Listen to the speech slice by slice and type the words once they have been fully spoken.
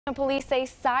Police say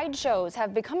sideshows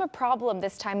have become a problem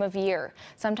this time of year.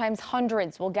 Sometimes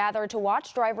hundreds will gather to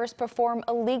watch drivers perform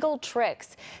illegal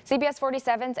tricks. CBS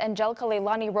 47's Angelica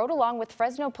Leilani rode along with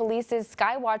Fresno Police's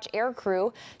Skywatch air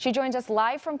crew. She joins us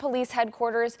live from police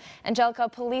headquarters. Angelica,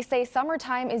 police say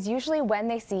summertime is usually when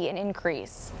they see an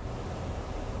increase.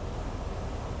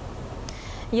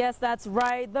 Yes, that's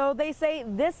right. Though they say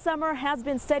this summer has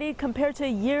been steady compared to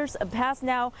years past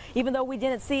now. Even though we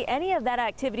didn't see any of that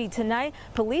activity tonight,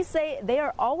 police say they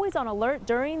are always on alert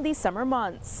during these summer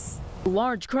months.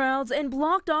 Large crowds and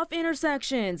blocked off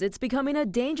intersections. It's becoming a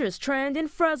dangerous trend in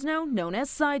Fresno known as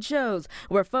sideshows,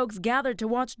 where folks gather to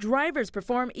watch drivers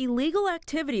perform illegal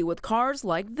activity with cars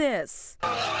like this.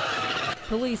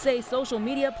 Police say social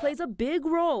media plays a big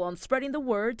role on spreading the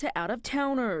word to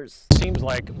out-of-towners. Seems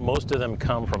like most of them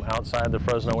come from outside the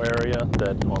Fresno area,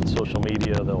 that on social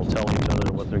media they'll tell each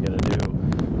other what they're going to do.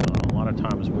 A lot of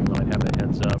times we might have a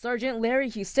heads up. Sergeant Larry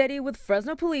Hustetti with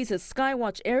Fresno Police's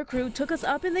Skywatch air crew took us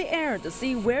up in the air to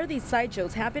see where these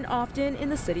sideshows happen often in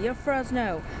the city of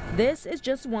Fresno. This is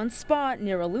just one spot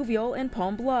near Alluvial and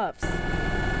Palm Bluffs.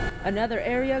 Another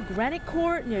area, Granite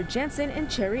Court near Jensen and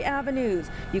Cherry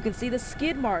Avenues. You can see the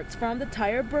skid marks from the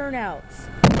tire burnouts.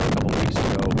 A couple weeks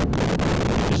ago,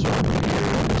 just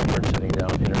started sitting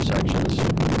down intersections.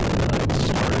 It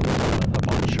started up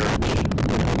on Church in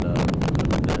the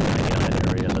 99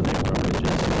 area, and then they went over to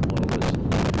Jensen and Clovis.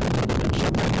 And then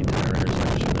shut the entire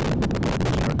intersection,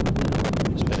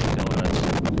 spinning donuts.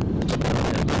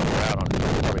 And we're out on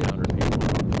probably 100 people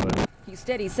on foot.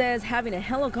 Hustetti says having a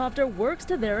helicopter works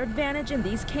to their advantage in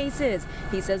these cases.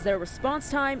 He says their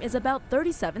response time is about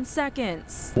 37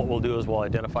 seconds. What we'll do is we'll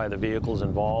identify the vehicles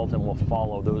involved and we'll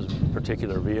follow those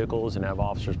particular vehicles and have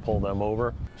officers pull them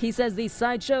over. He says these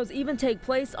sideshows even take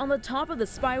place on the top of the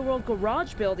Spy World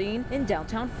garage building in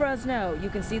downtown Fresno. You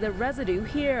can see the residue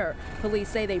here. Police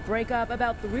say they break up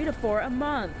about 3 to 4 a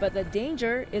month, but the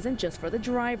danger isn't just for the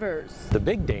drivers. The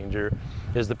big danger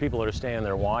is the people that are standing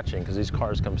there watching, because these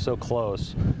cars come so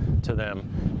close to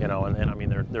them, you know, and I mean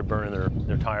they're burning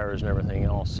their tires and everything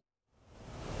else.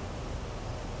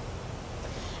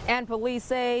 And police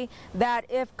say that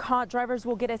if caught, drivers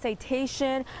will get a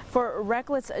citation for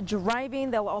reckless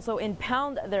driving. They'll also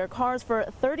impound their cars for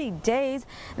 30 days,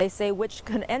 they say, which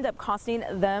could end up costing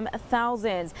them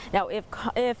thousands. Now, if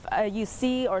you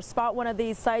see or spot one of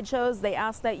these sideshows, they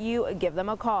ask that you give them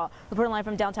a call. Reporting live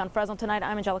from downtown Fresno tonight,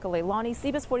 I'm Angelica Leilani,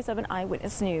 CBS 47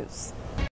 Eyewitness News.